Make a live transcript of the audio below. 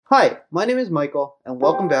Hi, my name is Michael, and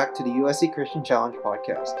welcome back to the USC Christian Challenge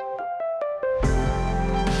podcast.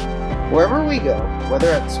 Wherever we go, whether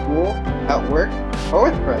at school, at work,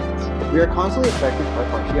 or with friends, we are constantly affected by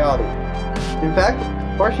partiality. In fact,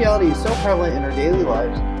 partiality is so prevalent in our daily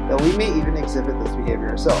lives that we may even exhibit this behavior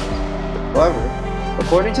ourselves. However,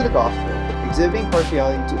 according to the gospel, exhibiting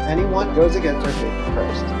partiality to anyone goes against our faith in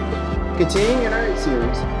Christ. Continuing in our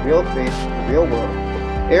series, Real Faith in the Real World,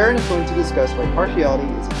 Aaron is going to discuss why partiality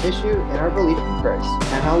is an issue in our belief in Christ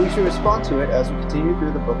and how we should respond to it as we continue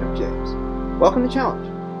through the book of James. Welcome to Challenge.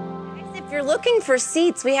 If you're looking for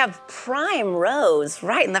seats, we have prime rows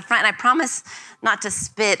right in the front. And I promise not to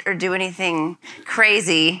spit or do anything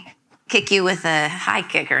crazy, kick you with a high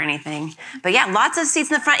kick or anything. But yeah, lots of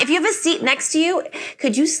seats in the front. If you have a seat next to you,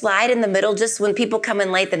 could you slide in the middle just when people come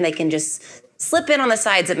in late, then they can just slip in on the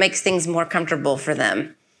sides. It makes things more comfortable for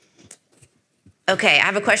them. Okay, I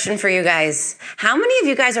have a question for you guys. How many of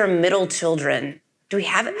you guys are middle children? Do we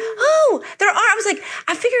have it? Oh, there are. I was like,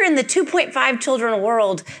 I figure in the 2.5 children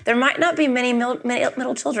world, there might not be many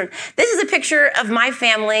middle children. This is a picture of my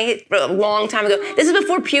family a long time ago. This is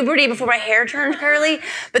before puberty, before my hair turned curly.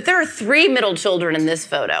 But there are 3 middle children in this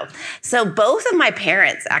photo. So both of my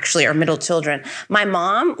parents actually are middle children. My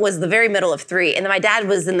mom was the very middle of 3, and then my dad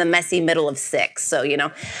was in the messy middle of 6. So,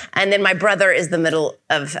 and then my brother is the middle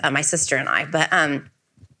of my sister and I. But,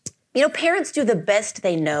 parents do the best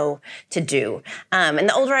they know to do. And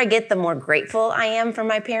the older I get, the more grateful I am for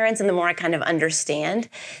my parents and the more I kind of understand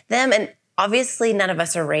them. And obviously, none of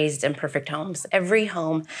us are raised in perfect homes. Every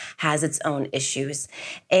home has its own issues.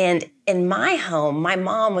 And in my home, my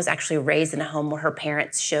mom was actually raised in a home where her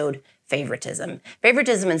parents showed favoritism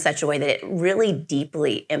in such a way that it really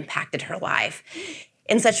deeply impacted her life,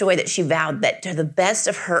 in such a way that she vowed that to the best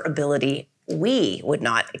of her ability, we would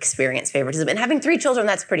not experience favoritism. And having 3 children,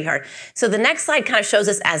 that's pretty hard. So the next slide kind of shows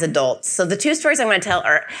us as adults. So the 2 stories I'm going to tell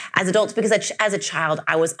are as adults because as a child,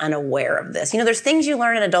 I was unaware of this. There's things you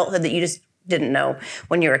learn in adulthood that you just didn't know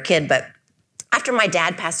when you were a kid. But after my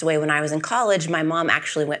dad passed away when I was in college, my mom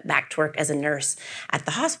actually went back to work as a nurse at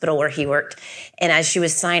the hospital where he worked. And as she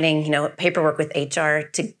was signing, paperwork with HR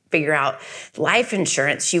to figure out life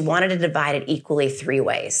insurance, she wanted to divide it equally 3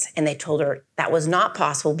 ways. And they told her that was not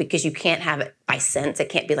possible because you can't have it by cents. It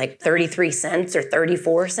can't be like 33 cents or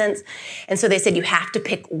 34 cents. And so they said you have to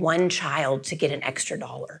pick one child to get an extra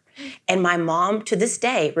dollar. And my mom, to this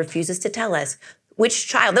day, refuses to tell us which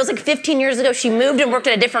child. That was like 15 years ago. She moved and worked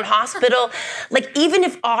at a different hospital. Like even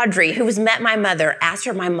if Audrey, who has met my mother, asked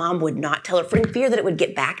her, my mom would not tell her for fear that it would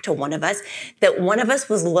get back to one of us, that one of us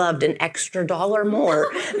was loved an extra dollar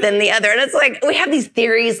more than the other. And it's like, we have these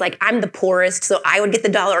theories, like I'm the poorest, so I would get the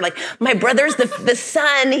dollar. Like my brother's the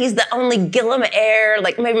son, he's the only Gillum heir.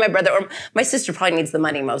 Like maybe my brother or my sister probably needs the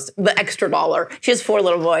money most, the extra dollar. She has 4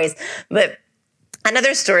 little boys. But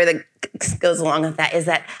another story that goes along with that is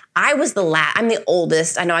that I was I'm the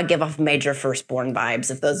oldest. I know I give off major firstborn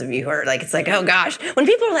vibes if those of you who are like, it's like, oh gosh. When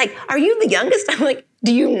people are like, are you the youngest? I'm like,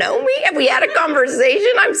 do you know me? Have we had a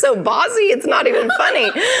conversation? I'm so bossy, it's not even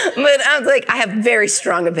funny. But I was like, I have very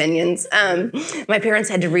strong opinions. My parents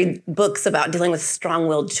had to read books about dealing with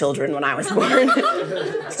strong-willed children when I was born.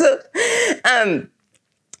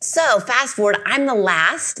 So fast forward, I'm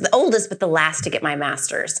the oldest, but the last to get my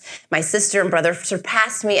master's. My sister and brother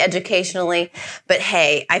surpassed me educationally, but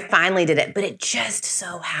hey, I finally did it. But it just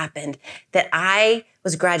so happened that I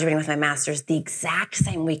was graduating with my master's the exact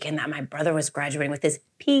same weekend that my brother was graduating with his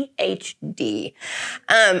PhD.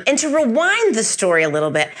 And to rewind the story a little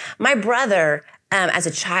bit, my brother, as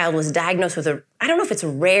a child, was diagnosed with I don't know if it's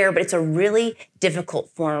rare, but it's a really difficult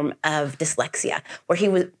form of dyslexia,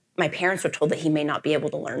 where my parents were told that he may not be able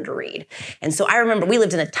to learn to read. And so I remember we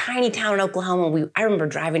lived in a tiny town in Oklahoma. I remember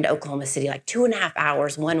driving to Oklahoma City like 2.5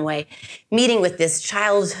 hours one way, meeting with this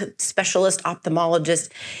child specialist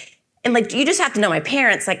ophthalmologist. And like, you just have to know my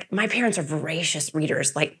parents are voracious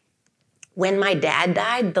readers. Like when my dad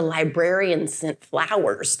died, the librarian sent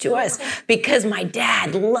flowers to us because my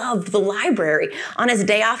dad loved the library. On his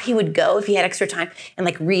day off, he would go, if he had extra time, and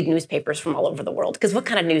like read newspapers from all over the world. Because what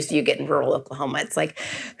kind of news do you get in rural Oklahoma? It's like,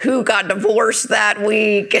 who got divorced that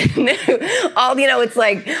week? And it's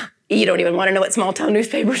like, you don't even want to know what small town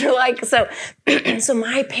newspapers are like. So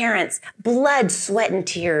my parents, blood, sweat, and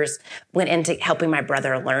tears went into helping my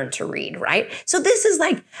brother learn to read, right? So this is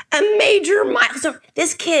like a major milestone.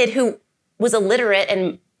 This kid who was illiterate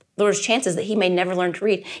and there was chances that he may never learn to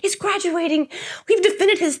read. He's graduating. We've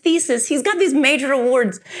defended his thesis. He's got these major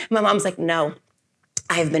awards. My mom's like, no,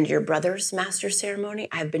 I have been to your brother's master's ceremony.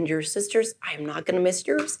 I have been to your sister's. I am not going to miss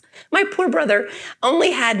yours. My poor brother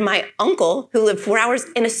only had my uncle, who lived 4 hours,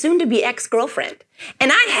 and a soon-to-be ex-girlfriend.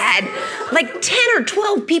 And I had like 10 or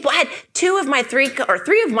 12 people. I had two of my three college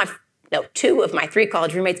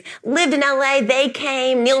roommates lived in LA. They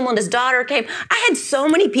came. Neil Monda's daughter came. I had so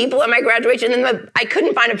many people at my graduation, and I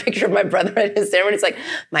couldn't find a picture of my brother at his ceremony. It's like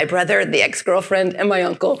my brother, the ex-girlfriend, and my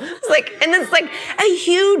uncle. It's like, and it's like a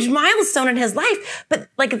huge milestone in his life. But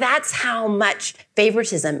like that's how much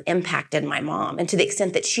favoritism impacted my mom, and to the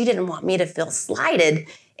extent that she didn't want me to feel slighted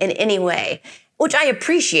in any way, which I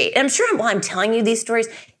appreciate. And I'm sure while I'm telling you these stories,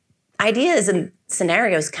 ideas and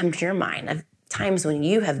scenarios come to your mind of times when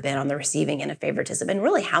you have been on the receiving end of favoritism and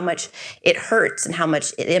really how much it hurts and how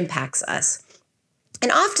much it impacts us. And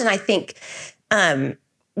often I think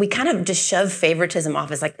we kind of just shove favoritism off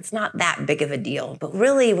as like, it's not that big of a deal. But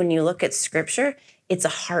really, when you look at scripture, it's a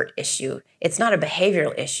heart issue. It's not a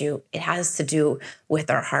behavioral issue. It has to do with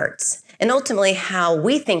our hearts. And ultimately, how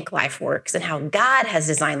we think life works and how God has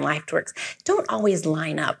designed life to work don't always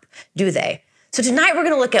line up, do they? So tonight we're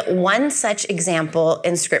going to look at one such example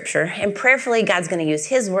in scripture, and prayerfully God's going to use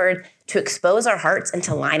his word to expose our hearts and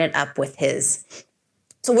to line it up with his.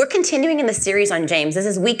 So we're continuing in the series on James. This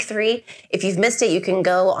is week 3. If you've missed it, you can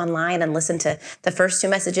go online and listen to the first 2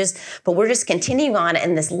 messages, but we're just continuing on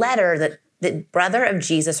in this letter that the brother of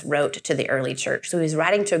Jesus wrote to the early church. So he's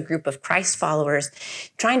writing to a group of Christ followers,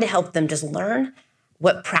 trying to help them just learn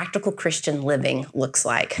what practical Christian living looks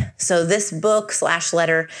like. So this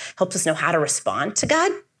book/letter helps us know how to respond to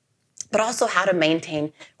God, but also how to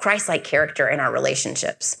maintain Christ-like character in our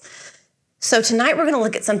relationships. So tonight we're going to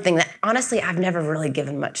look at something that honestly I've never really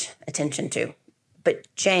given much attention to, but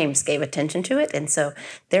James gave attention to it, and so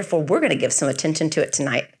therefore we're going to give some attention to it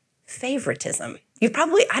tonight. Favoritism. I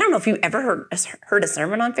don't know if you ever heard a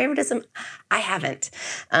sermon on favoritism. I haven't.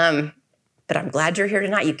 But I'm glad you're here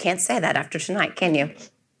tonight. You can't say that after tonight, can you?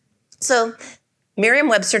 So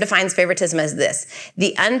Merriam-Webster defines favoritism as this: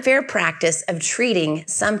 the unfair practice of treating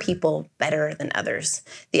some people better than others.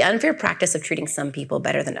 The unfair practice of treating some people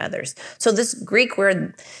better than others. So this Greek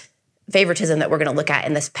word favoritism that we're going to look at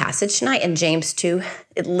in this passage tonight in James 2,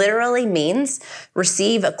 it literally means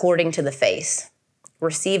receive according to the face.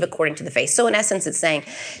 Receive according to the face. So in essence, it's saying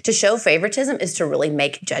to show favoritism is to really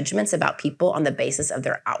make judgments about people on the basis of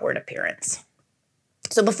their outward appearance.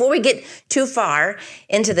 So before we get too far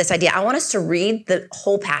into this idea, I want us to read the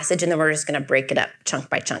whole passage, and then we're just going to break it up chunk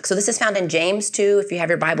by chunk. So this is found in James 2. If you have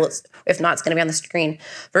your Bible, if not, it's going to be on the screen,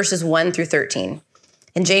 verses 1 through 13.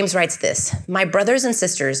 And James writes this: "My brothers and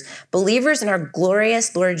sisters, believers in our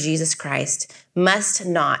glorious Lord Jesus Christ, must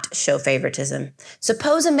not show favoritism.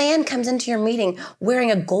 Suppose a man comes into your meeting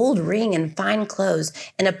wearing a gold ring and fine clothes,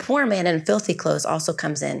 and a poor man in filthy clothes also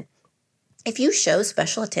comes in. If you show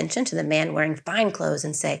special attention to the man wearing fine clothes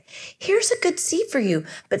and say, 'Here's a good seat for you,'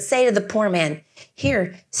 but say to the poor man,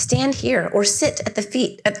 'Here, stand here, or sit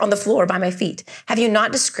on the floor by my feet,' have you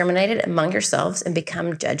not discriminated among yourselves and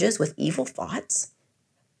become judges with evil thoughts?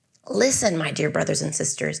 Listen, my dear brothers and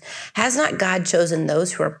sisters, has not God chosen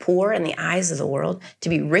those who are poor in the eyes of the world to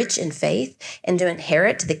be rich in faith and to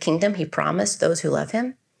inherit the kingdom he promised those who love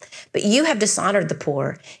him? But you have dishonored the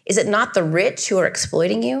poor. Is it not the rich who are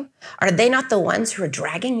exploiting you? Are they not the ones who are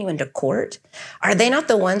dragging you into court? Are they not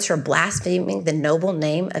the ones who are blaspheming the noble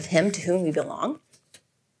name of him to whom you belong?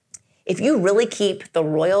 If you really keep the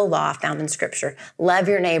royal law found in Scripture, love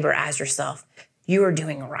your neighbor as yourself, you are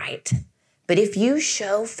doing right. But if you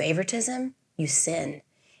show favoritism, you sin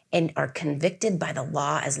and are convicted by the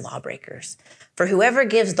law as lawbreakers. For whoever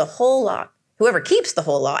keeps the whole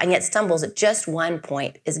law and yet stumbles at just one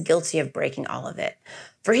point is guilty of breaking all of it.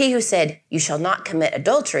 For he who said, 'You shall not commit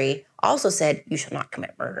adultery,' also said, 'You shall not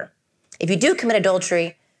commit murder.' If you do commit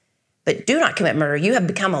adultery, but do not commit murder, you have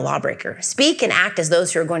become a lawbreaker. Speak and act as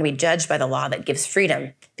those who are going to be judged by the law that gives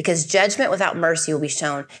freedom, because judgment without mercy will be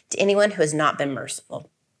shown to anyone who has not been merciful.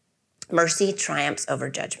 Mercy triumphs over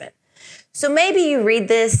judgment." So maybe you read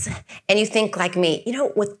this and you think like me,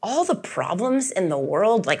 with all the problems in the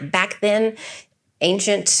world, like back then,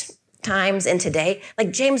 ancient times and today,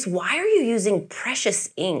 like James, why are you using precious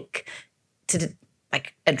ink to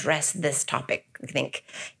address this topic? I think,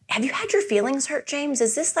 have you had your feelings hurt, James?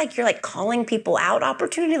 Is this like you're calling people out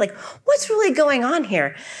opportunity? Like, what's really going on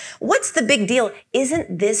here? What's the big deal?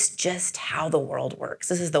 Isn't this just how the world works?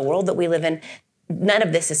 This is the world that we live in. None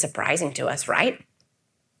of this is surprising to us, right?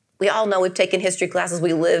 We all know, we've taken history classes,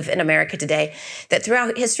 we live in America today, that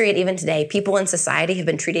throughout history and even today, people in society have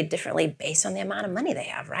been treated differently based on the amount of money they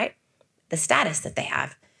have, right? The status that they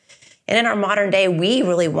have. And in our modern day, we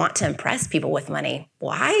really want to impress people with money.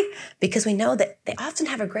 Why? Because we know that they often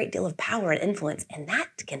have a great deal of power and influence, and that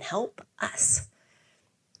can help us.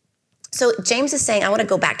 So James is saying, I want to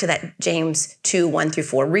go back to that James 2, 1 through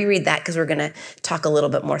 4. Reread that because we're going to talk a little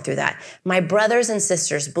bit more through that. My brothers and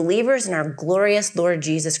sisters, believers in our glorious Lord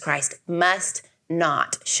Jesus Christ, must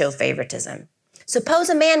not show favoritism. Suppose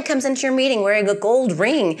a man comes into your meeting wearing a gold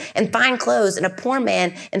ring and fine clothes, and a poor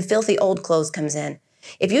man in filthy old clothes comes in.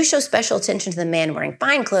 If you show special attention to the man wearing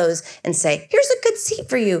fine clothes and say, here's a good seat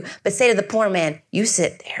for you, but say to the poor man, you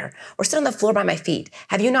sit there, or sit on the floor by my feet,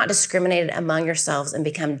 have you not discriminated among yourselves and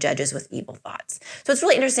become judges with evil thoughts? So it's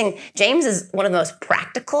really interesting. James is one of the most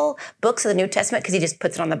practical books of the New Testament because he just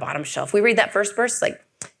puts it on the bottom shelf. We read that first verse, like,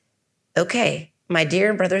 okay, my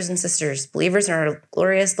dear brothers and sisters, believers in our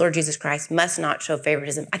glorious Lord Jesus Christ must not show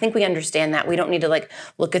favoritism. I think we understand that. We don't need to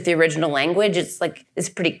look at the original language. It's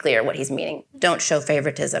pretty clear what he's meaning. Don't show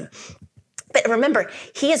favoritism. But remember,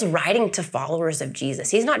 he is writing to followers of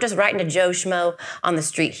Jesus. He's not just writing to Joe Schmo on the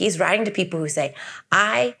street. He's writing to people who say,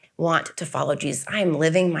 I want to follow Jesus. I am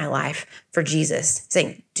living my life for Jesus.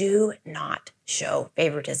 Saying, do not show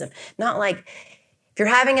favoritism. Not like, if you're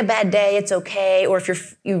having a bad day, it's okay. Or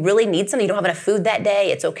if you really need something, you don't have enough food that day,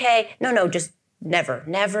 it's okay. No, just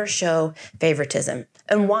never show favoritism.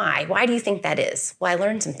 And why? Why do you think that is? Well, I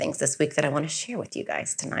learned some things this week that I want to share with you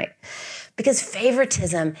guys tonight. Because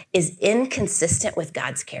favoritism is inconsistent with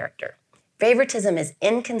God's character. Favoritism is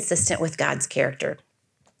inconsistent with God's character.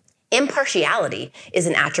 Impartiality is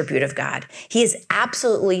an attribute of God. He is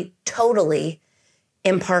absolutely, totally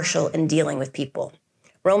impartial in dealing with people.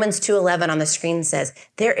 Romans 2:11 on the screen says,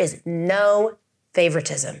 there is no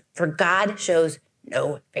favoritism, for God shows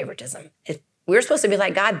no favoritism. If we're supposed to be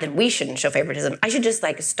like God, then we shouldn't show favoritism. I should just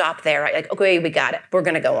stop there, right? Okay, we got it. We're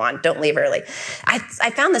going to go on. Don't leave early. I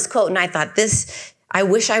found this quote and I thought I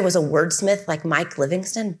wish I was a wordsmith like Mike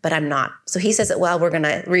Livingston, but I'm not. So he says it well. We're going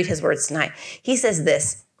to read his words tonight. He says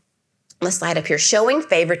this, on the slide up here, showing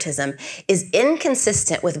favoritism is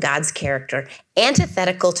inconsistent with God's character,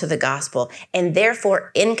 antithetical to the gospel, and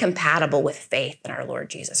therefore incompatible with faith in our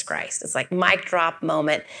Lord Jesus Christ. It's like mic drop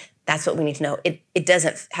moment. That's what we need to know. It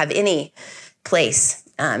doesn't have any place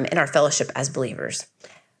in our fellowship as believers.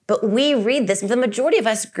 But we read this, the majority of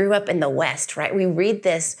us grew up in the West, right? We read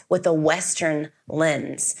this with a Western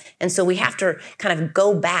lens. And so we have to kind of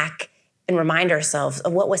go back and remind ourselves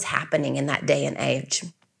of what was happening in that day and age.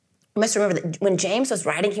 You must remember that when James was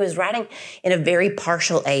writing, he was writing in a very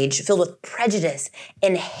partial age, filled with prejudice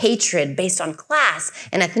and hatred based on class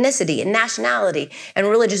and ethnicity and nationality and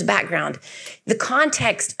religious background. The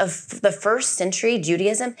context of the first century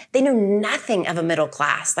Judaism, they knew nothing of a middle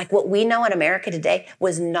class. Like what we know in America today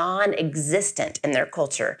was non-existent in their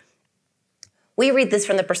culture. We read this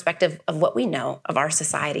from the perspective of what we know of our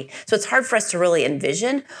society. So it's hard for us to really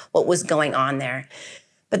envision what was going on there.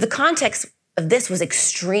 But the context of this was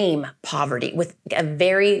extreme poverty with a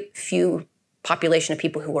very few population of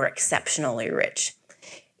people who were exceptionally rich.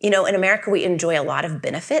 In America, we enjoy a lot of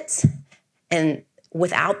benefits, and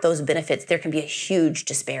without those benefits, there can be a huge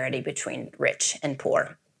disparity between rich and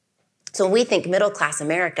poor. So when we think middle-class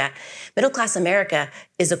America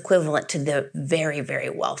is equivalent to the very, very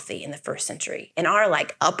wealthy in the first century. And our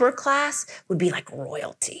upper class would be like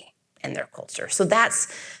royalty in their culture. So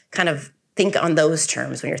that's kind of think on those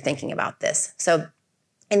terms when you're thinking about this. So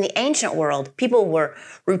in the ancient world, people were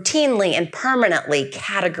routinely and permanently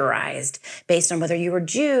categorized based on whether you were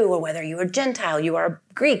Jew or whether you were Gentile, you are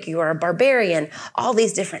Greek, you are a barbarian, all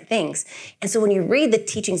these different things. And so when you read the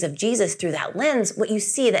teachings of Jesus through that lens, what you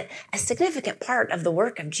see that a significant part of the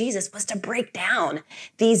work of Jesus was to break down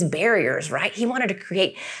these barriers, right? He wanted to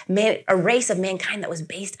create a race of mankind that was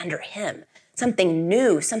based under him. Something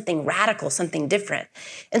new, something radical, something different.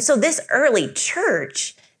 And so this early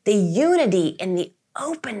church, the unity and the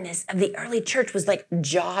openness of the early church was like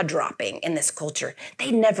jaw-dropping in this culture.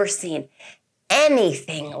 They'd never seen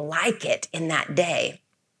anything like it in that day.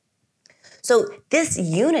 So this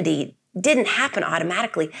unity didn't happen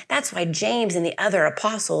automatically. That's why James and the other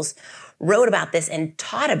apostles wrote about this and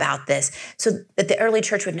taught about this so that the early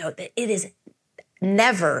church would know that it is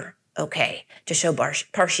never okay to show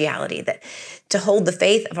partiality, that to hold the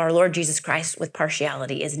faith of our Lord Jesus Christ with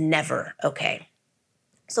partiality is never okay.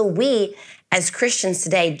 So we, as Christians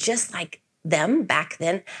today, just like them back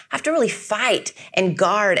then, have to really fight and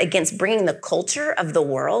guard against bringing the culture of the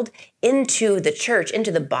world into the church, into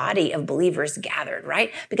the body of believers gathered,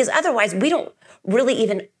 right? Because otherwise we don't really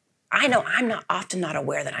even, I know I'm often not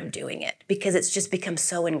aware that I'm doing it because it's just become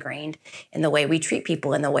so ingrained in the way we treat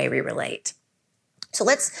people and the way we relate. So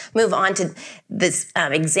let's move on to this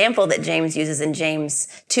example that James uses in James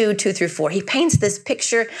 2:2-4. He paints this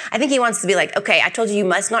picture. I think he wants to be like, okay, I told you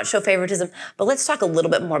must not show favoritism, but let's talk a little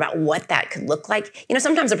bit more about what that could look like.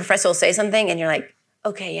 Sometimes a professor will say something and you're like,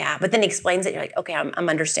 okay, yeah. But then he explains it. You're like, okay, I'm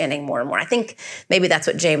understanding more and more. I think maybe that's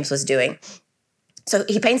what James was doing. So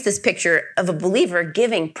he paints this picture of a believer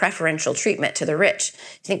giving preferential treatment to the rich.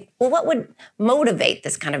 You think, well, what would motivate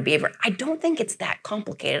this kind of behavior? I don't think it's that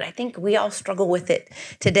complicated. I think we all struggle with it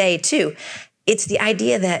today too. It's the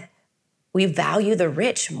idea that we value the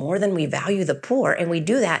rich more than we value the poor. And we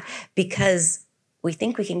do that because we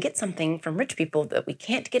think we can get something from rich people that we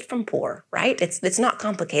can't get from poor, right? It's not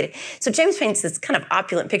complicated. So James paints this kind of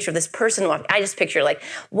opulent picture of this person. I just picture like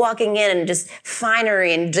walking in and just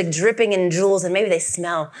finery and like dripping in jewels, and maybe they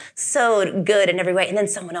smell so good in every way, and then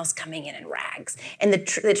someone else coming in rags. And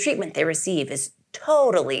the treatment they receive is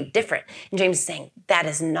totally different. And James is saying that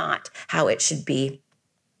is not how it should be.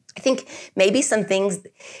 I think maybe some things,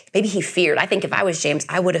 maybe he feared. I think if I was James,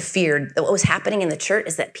 I would have feared that what was happening in the church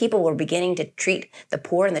is that people were beginning to treat the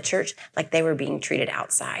poor in the church like they were being treated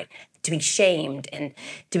outside, to be shamed and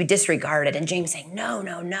to be disregarded. And James saying,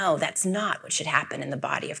 no, that's not what should happen in the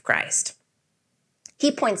body of Christ.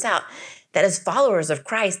 He points out that as followers of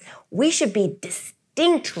Christ, we should be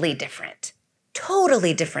distinctly different,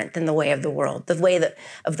 totally different than the way of the world, the way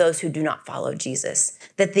of those who do not follow Jesus.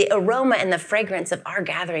 That the aroma and the fragrance of our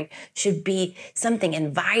gathering should be something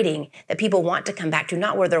inviting that people want to come back to,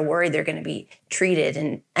 not where they're worried they're going to be treated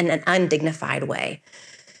in an undignified way.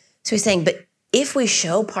 So he's saying, but if we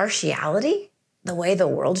show partiality the way the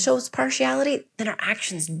world shows partiality, then our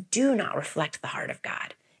actions do not reflect the heart of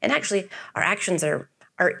God. And actually, our actions are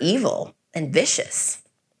evil and vicious.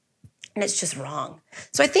 And it's just wrong.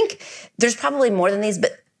 So I think there's probably more than these,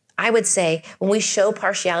 but I would say when we show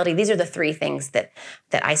partiality, these are the three things that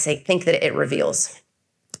I think that it reveals.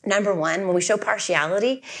 Number one, when we show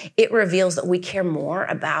partiality, it reveals that we care more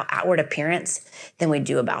about outward appearance than we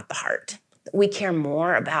do about the heart. We care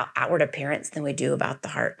more about outward appearance than we do about the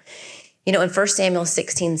heart. In 1 Samuel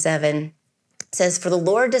 16:7, it says, "For the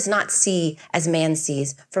Lord does not see as man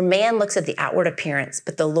sees, for man looks at the outward appearance,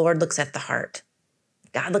 but the Lord looks at the heart."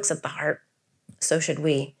 God looks at the heart, so should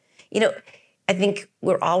we. I think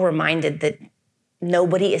we're all reminded that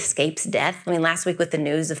nobody escapes death. I mean, last week with the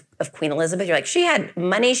news of Queen Elizabeth, you're like, she had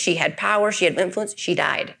money, she had power, she had influence, she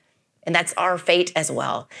died. And that's our fate as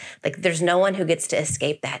well. Like, there's no one who gets to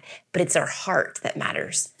escape that, but it's our heart that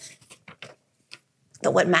matters.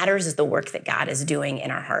 But what matters is the work that God is doing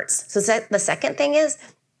in our hearts. So the second thing is,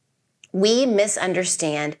 we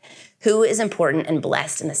misunderstand who is important and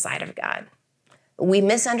blessed in the sight of God. We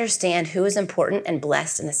misunderstand who is important and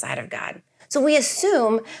blessed in the sight of God. So we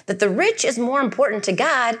assume that the rich is more important to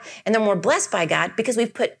God and they're more blessed by God because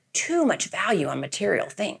we've put too much value on material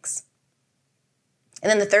things.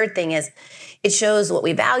 And then the third thing is, it shows what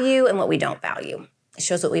we value and what we don't value. It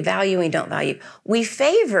shows what we value and we don't value. We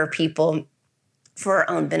favor people for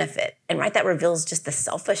our own benefit. And that reveals just the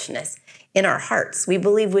selfishness in our hearts. We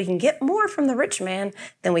believe we can get more from the rich man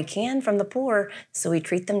than we can from the poor, so we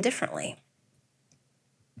treat them differently.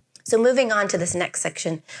 So moving on to this next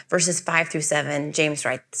section, verses 5-7, James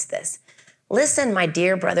writes this: "Listen, my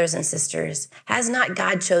dear brothers and sisters, has not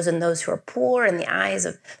God chosen those who are poor in the eyes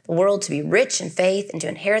of the world to be rich in faith and to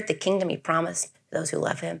inherit the kingdom he promised to those who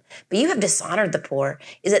love him? But you have dishonored the poor.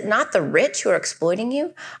 Is it not the rich who are exploiting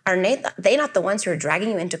you? Are they not the ones who are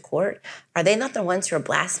dragging you into court? Are they not the ones who are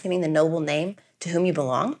blaspheming the noble name to whom you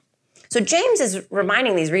belong?" So James is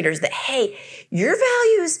reminding these readers that, hey, your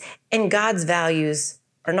values and God's values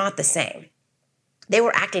are not the same. They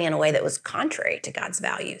were acting in a way that was contrary to God's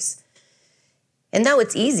values. And though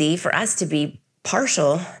it's easy for us to be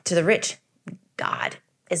partial to the rich, God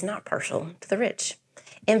is not partial to the rich.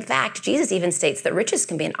 In fact, Jesus even states that riches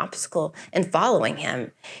can be an obstacle in following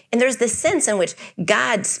him. And there's this sense in which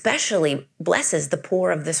God specially blesses the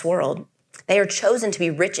poor of this world. They are chosen to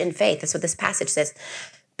be rich in faith. That's what this passage says.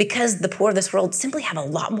 Because the poor of this world simply have a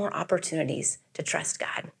lot more opportunities to trust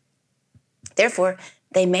God. Therefore,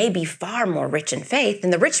 they may be far more rich in faith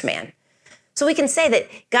than the rich man. So we can say that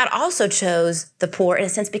God also chose the poor in a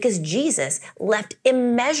sense because Jesus left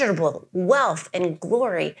immeasurable wealth and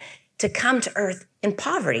glory to come to earth in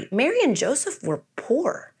poverty. Mary and Joseph were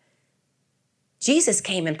poor. Jesus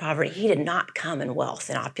came in poverty. He did not come in wealth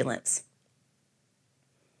and opulence.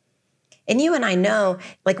 And you and I know,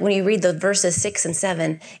 like when you read the verses 6 and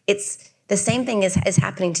 7, it's the same thing is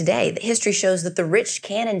happening today. The history shows that the rich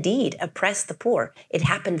can indeed oppress the poor. It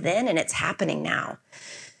happened then and it's happening now.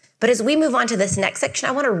 But as we move on to this next section,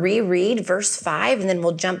 I want to reread verse 5, and then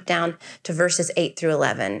we'll jump down to verses 8 through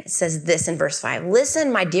 11. It says this in verse 5,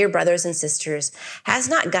 "Listen, my dear brothers and sisters, has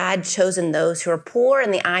not God chosen those who are poor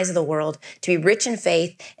in the eyes of the world to be rich in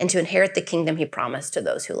faith and to inherit the kingdom he promised to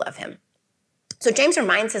those who love him?" So James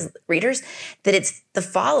reminds his readers that it's the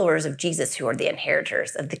followers of Jesus who are the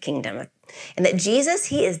inheritors of the kingdom, and that Jesus,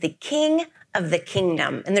 he is the king of the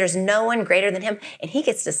kingdom, and there's no one greater than him, and he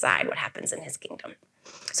gets to decide what happens in his kingdom.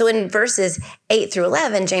 So in verses 8 through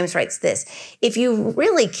 11, James writes this, "If you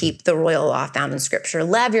really keep the royal law found in Scripture,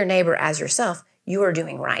 love your neighbor as yourself, you are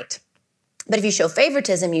doing right. But if you show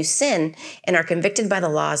favoritism, you sin and are convicted by the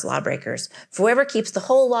law as lawbreakers. For whoever keeps the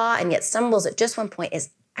whole law and yet stumbles at just one point is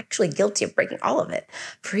actually guilty of breaking all of it.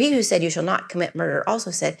 For he who said you shall not commit murder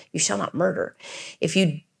also said you shall not murder. If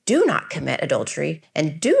you do not commit adultery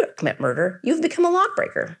and do commit murder, you've become a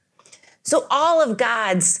lawbreaker." So all of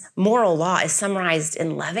God's moral law is summarized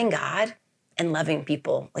in loving God and loving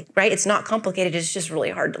people. Right? It's not complicated. It's just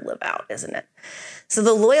really hard to live out, isn't it? So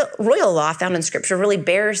the royal law found in Scripture really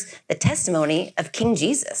bears the testimony of King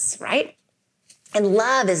Jesus, right? And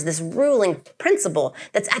love is this ruling principle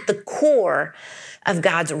that's at the core of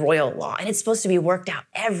God's royal law. And it's supposed to be worked out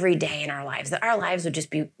every day in our lives, that our lives would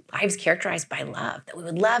just be lives characterized by love, that we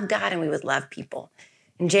would love God and we would love people.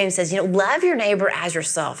 And James says, love your neighbor as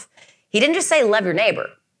yourself. He didn't just say love your neighbor.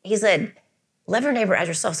 He said, love your neighbor as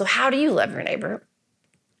yourself. So how do you love your neighbor?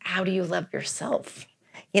 How do you love yourself?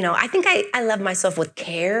 I think I love myself with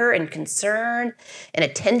care and concern and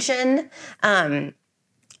attention. But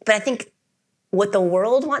I think what the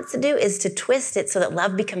world wants to do is to twist it so that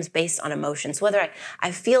love becomes based on emotions. Whether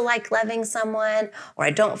I feel like loving someone or I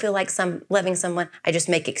don't feel like loving someone, I just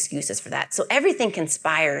make excuses for that. So everything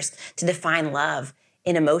conspires to define love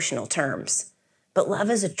in emotional terms. But love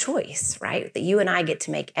is a choice, right? That you and I get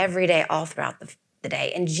to make every day, all throughout the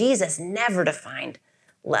day. And Jesus never defined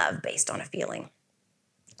love based on a feeling.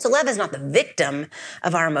 So love is not the victim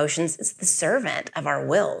of our emotions, it's the servant of our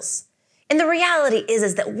wills. And the reality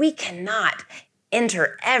is that we cannot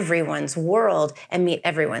enter everyone's world and meet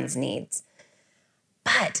everyone's needs.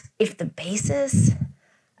 But if the basis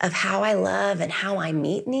of how I love and how I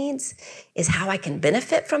meet needs is how I can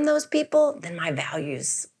benefit from those people, then my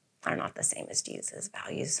values are not the same as Jesus'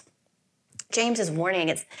 values. James is warning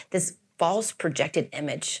against this false projected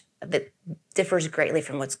image that differs greatly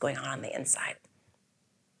from what's going on the inside.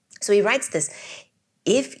 So he writes this,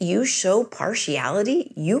 "If you show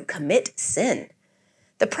partiality, you commit sin."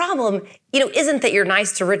 The problem, isn't that you're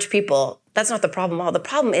nice to rich people. That's not the problem at all. The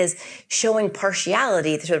problem is showing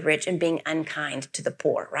partiality to the rich and being unkind to the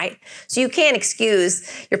poor, right? So you can't excuse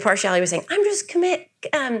your partiality by saying, I'm just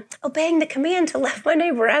obeying the command to love my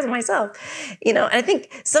neighbor as myself. And I think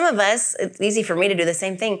some of us, it's easy for me to do the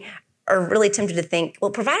same thing, are really tempted to think,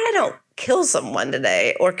 well, provided I don't kill someone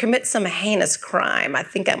today or commit some heinous crime, I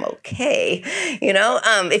think I'm okay.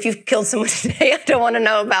 If you've killed someone today, I don't want to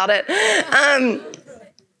know about it.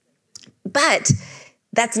 But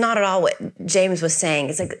that's not at all what James was saying.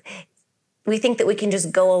 It's like we think that we can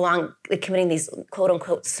just go along committing these quote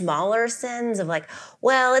unquote smaller sins of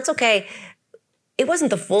well, it's okay. It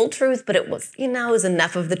wasn't the full truth, but it was, it was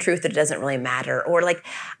enough of the truth that it doesn't really matter. Or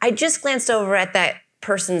I just glanced over at that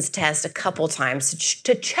person's test a couple times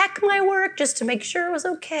to check my work just to make sure it was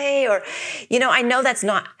okay. Or, I know that's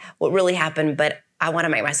not what really happened, but I want to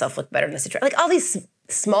make myself look better in the situation. All these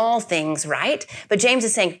small things, right? But James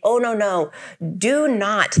is saying, oh, no, do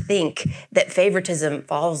not think that favoritism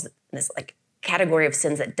falls in this category of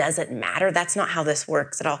sins that doesn't matter. That's not how this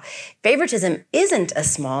works at all. Favoritism isn't a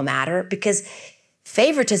small matter because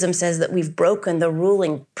favoritism says that we've broken the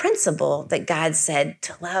ruling principle that God said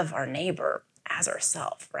to love our neighbor as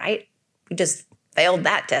ourselves, right? We just failed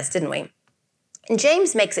that test, didn't we? And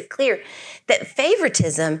James makes it clear that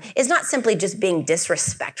favoritism is not simply just being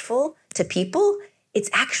disrespectful to people, it's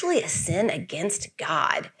actually a sin against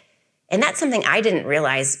God. And that's something I didn't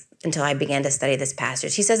realize until I began to study this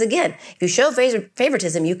passage. He says again, if you show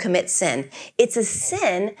favoritism, you commit sin. It's a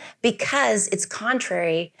sin because it's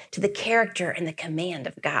contrary to the character and the command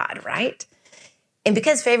of God, right? And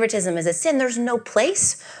because favoritism is a sin, there's no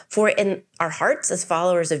place for it in our hearts as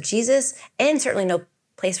followers of Jesus, and certainly no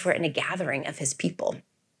place for it in a gathering of his people.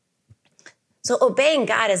 So obeying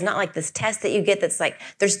God is not like this test that you get that's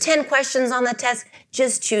there's 10 questions on the test,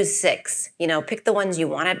 just choose 6. Pick the ones you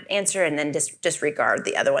want to answer and then disregard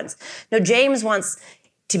the other ones. No, James wants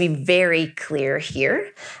to be very clear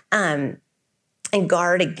here and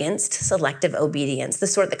guard against selective obedience, the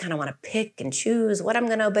sort that kind of want to pick and choose what I'm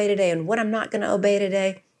going to obey today and what I'm not going to obey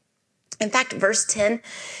today. In fact, verse 10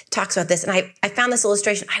 talks about this, and I found this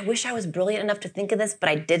illustration. I wish I was brilliant enough to think of this, but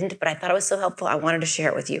I didn't, but I thought it was so helpful, I wanted to share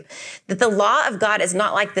it with you. That the law of God is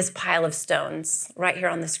not like this pile of stones right here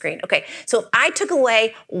on the screen. Okay, so if I took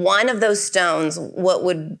away one of those stones, what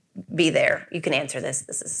would be there? You can answer this.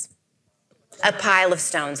 This is a pile of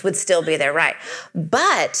stones would still be there, right?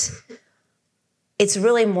 But it's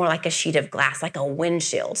really more like a sheet of glass, like a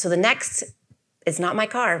windshield. So the next, it's not my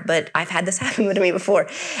car, but I've had this happen to me before.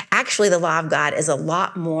 Actually, the law of God is a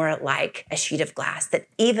lot more like a sheet of glass, that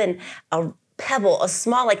even a pebble, a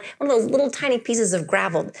small, like one of those little tiny pieces of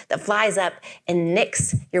gravel that flies up and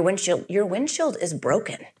nicks your windshield is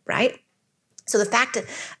broken, right? So the fact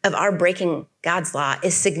of our breaking God's law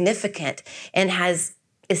is significant and is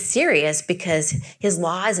serious because his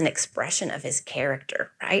law is an expression of his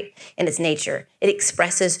character, right? And its nature. It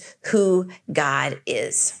expresses who God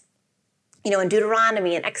is. You know, in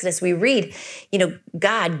Deuteronomy and Exodus, we read,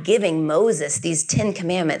 God giving Moses these 10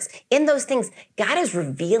 commandments. In those things, God is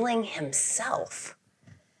revealing himself.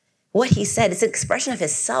 What he said is an expression of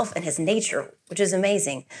his self and his nature, which is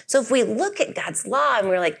amazing. So if we look at God's law and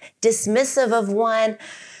we're like dismissive of one,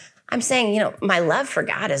 I'm saying, my love for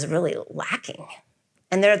God is really lacking.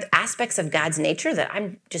 And there are aspects of God's nature that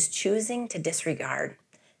I'm just choosing to disregard.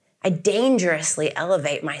 I dangerously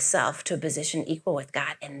elevate myself to a position equal with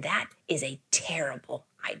God, and that is a terrible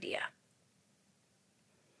idea.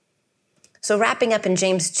 So wrapping up in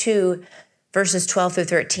James 2, verses 12 through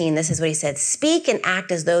 13, this is what he said. Speak and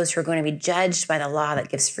act as those who are going to be judged by the law that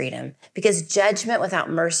gives freedom, because judgment without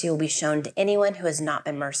mercy will be shown to anyone who has not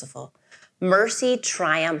been merciful. Mercy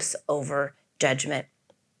triumphs over judgment.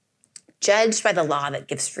 Judged by the law that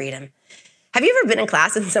gives freedom. Have you ever been in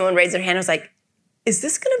class and someone raised their hand and was like, is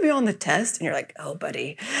this going to be on the test? And you're like, oh,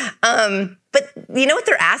 buddy. But you know what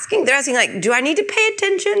they're asking? They're asking, like, do I need to pay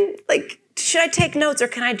attention? Like, should I take notes or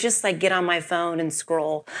can I just get on my phone and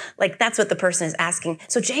scroll? Like, that's what the person is asking.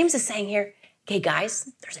 So James is saying here, okay, guys,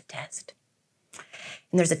 there's a test.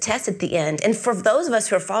 And there's a test at the end. And for those of us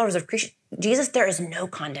who are followers of Jesus, there is no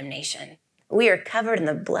condemnation. We are covered in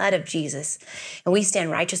the blood of Jesus, and we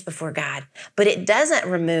stand righteous before God. But it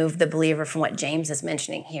doesn't remove the believer from what James is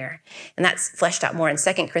mentioning here. And that's fleshed out more in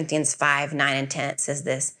 2 Corinthians 5, 9, and 10. It says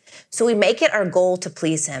this, so we make it our goal to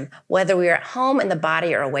please him, whether we are at home in the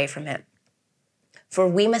body or away from it. For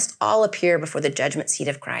we must all appear before the judgment seat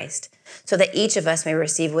of Christ, so that each of us may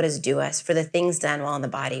receive what is due us for the things done while in the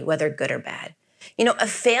body, whether good or bad. A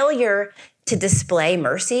failure to display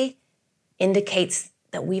mercy indicates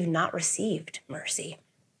that we've not received mercy.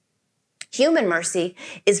 Human mercy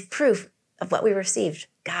is proof of what we received,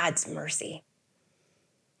 God's mercy.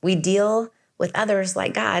 We deal with others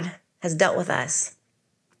like God has dealt with us.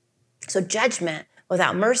 So judgment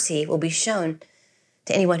without mercy will be shown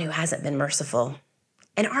to anyone who hasn't been merciful.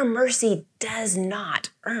 And our mercy does not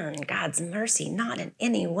earn God's mercy, not in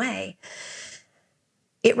any way.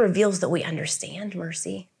 It reveals that we understand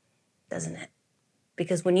mercy, doesn't it?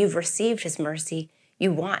 Because when you've received his mercy,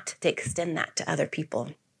 you want to extend that to other people.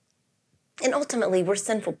 And ultimately, we're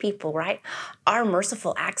sinful people, right? Our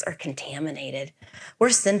merciful acts are contaminated. We're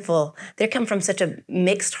sinful. They come from such a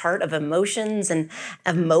mixed heart of emotions and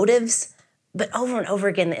of motives. But over and over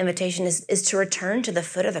again, the invitation is to return to the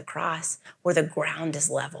foot of the cross where the ground is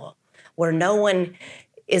level, where no one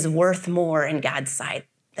is worth more in God's sight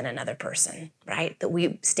than another person, right? That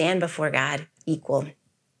we stand before God equally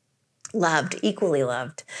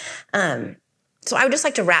loved. So I would just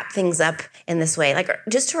like to wrap things up in this way,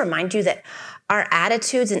 just to remind you that our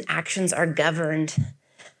attitudes and actions are governed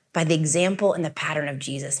by the example and the pattern of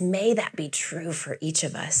Jesus. May that be true for each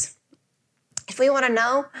of us. If we want to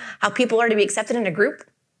know how people are to be accepted in a group,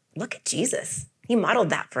 look at Jesus. He modeled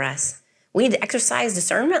that for us. We need to exercise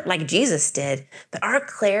discernment like Jesus did, but our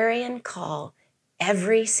clarion call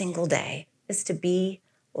every single day is to be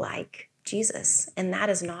like Jesus. And that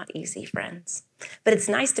is not easy, friends. But it's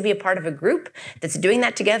nice to be a part of a group that's doing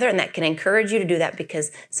that together and that can encourage you to do that,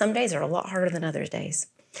 because some days are a lot harder than other days.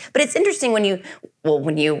 But it's interesting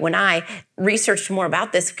when I researched more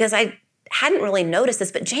about this, because I hadn't really noticed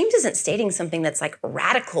this, but James isn't stating something that's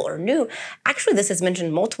radical or new. Actually, this is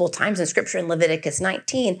mentioned multiple times in Scripture in Leviticus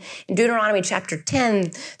 19, in Deuteronomy chapter 10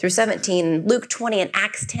 through 17, Luke 20, and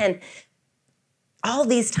Acts 10. All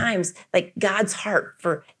these times, God's heart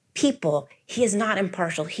for people, he is not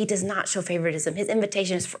impartial. He does not show favoritism. His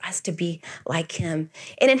invitation is for us to be like him.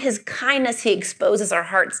 And in his kindness, he exposes our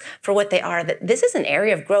hearts for what they are. That this is an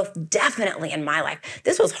area of growth, definitely in my life.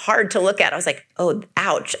 This was hard to look at. I was like, oh,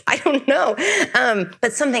 ouch. I don't know.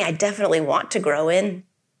 But something I definitely want to grow in.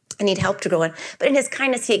 and need help to grow in. But in his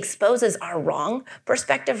kindness, he exposes our wrong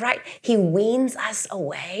perspective, right? He weans us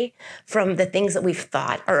away from the things that we've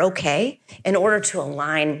thought are okay in order to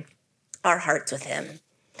align our hearts with him.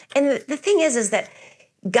 And the thing is that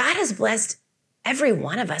God has blessed every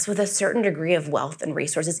one of us with a certain degree of wealth and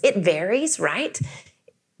resources. It varies, right?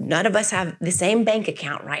 None of us have the same bank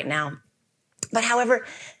account right now. But however,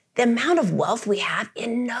 the amount of wealth we have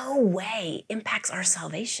in no way impacts our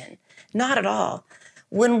salvation. Not at all.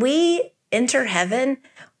 When we enter heaven,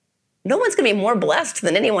 no one's going to be more blessed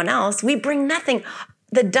than anyone else. We bring nothing.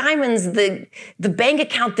 The diamonds, the bank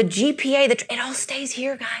account, the GPA, it all stays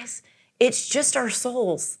here, guys. It's just our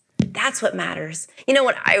souls. That's what matters. You know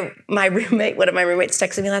what? One of my roommates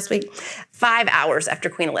texted me last week. 5 hours after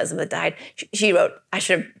Queen Elizabeth died, she wrote, I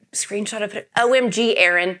should have screenshot of it. OMG,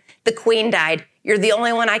 Aaron, the Queen died. You're the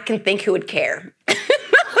only one I can think who would care. I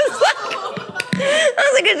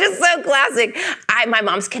was like, it's just so classic. My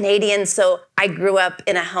mom's Canadian, so I grew up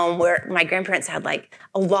in a home where my grandparents had like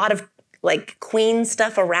a lot of like Queen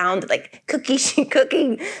stuff around, like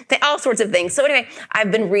cooking, all sorts of things. So anyway,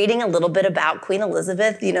 I've been reading a little bit about Queen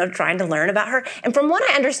Elizabeth, trying to learn about her. And from what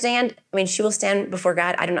I understand, she will stand before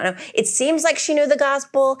God. I do not know. It seems like she knew the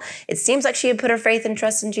gospel. It seems like she had put her faith and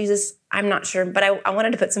trust in Jesus. I'm not sure, but I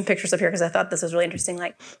wanted to put some pictures up here because I thought this was really interesting.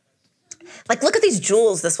 Like, look at these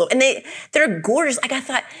jewels, this woman. And they're gorgeous. Like, I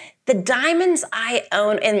thought, the diamonds I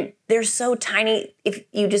own, and they're so tiny, if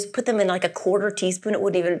you just put them in like a quarter teaspoon, it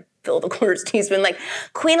wouldn't even fill the quarter teaspoon. Like,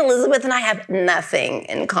 Queen Elizabeth and I have nothing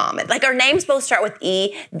in common. Like, our names both start with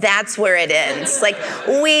E. That's where it ends. Like,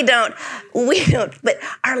 we don't, but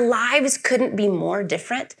our lives couldn't be more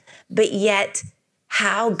different, but yet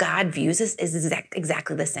how God views us is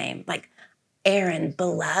exactly the same. Like, Aaron,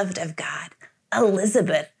 beloved of God.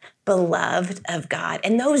 Elizabeth, beloved of God.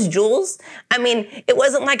 And those jewels, it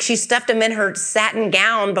wasn't like she stuffed them in her satin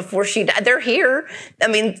gown before she died. They're here.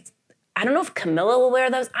 I don't know if Camilla will wear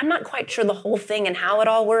those. I'm not quite sure the whole thing and how it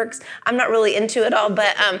all works. I'm not really into it all,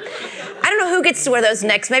 but I don't know who gets to wear those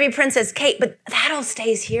next. Maybe Princess Kate, but that all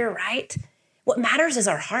stays here, right? What matters is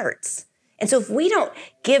our hearts. And so if we don't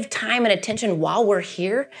give time and attention while we're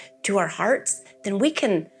here to our hearts, then we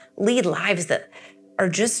can lead lives that are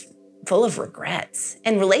just full of regrets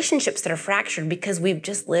and relationships that are fractured because we've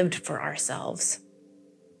just lived for ourselves.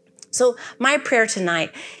 So my prayer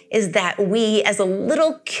tonight is that we, as a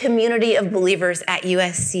little community of believers at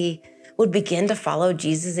USC, would begin to follow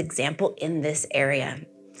Jesus' example in this area.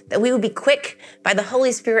 That we would be quick by the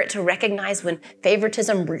Holy Spirit to recognize when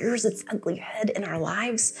favoritism rears its ugly head in our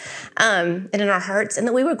lives and in our hearts, and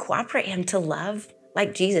that we would cooperate him to love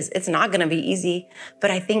like Jesus. It's not going to be easy, but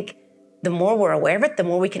I think the more we're aware of it, the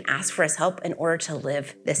more we can ask for his help in order to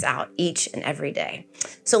live this out each and every day.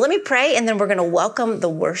 So let me pray, and then we're going to welcome the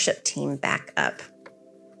worship team back up.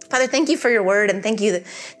 Father, thank you for your word, and thank you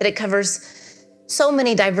that it covers so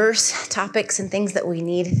many diverse topics and things that we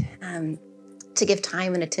need to give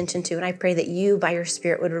time and attention to. And I pray that you, by your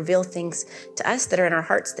Spirit, would reveal things to us that are in our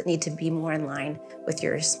hearts that need to be more in line with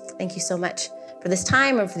yours. Thank you so much for this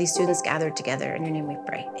time and for these students gathered together. In your name we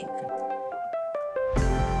pray. Amen.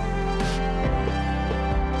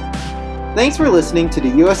 Thanks for listening to the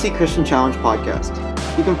USC Christian Challenge podcast.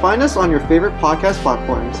 You can find us on your favorite podcast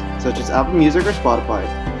platforms, such as Apple Music or Spotify,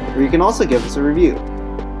 where you can also give us a review.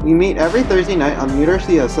 We meet every Thursday night on the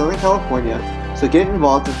University of Southern California, so get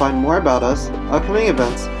involved to find more about us, upcoming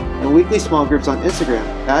events, and weekly small groups on Instagram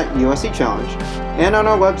at USC Challenge, and on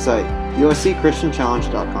our website,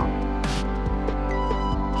 uscchristianchallenge.com.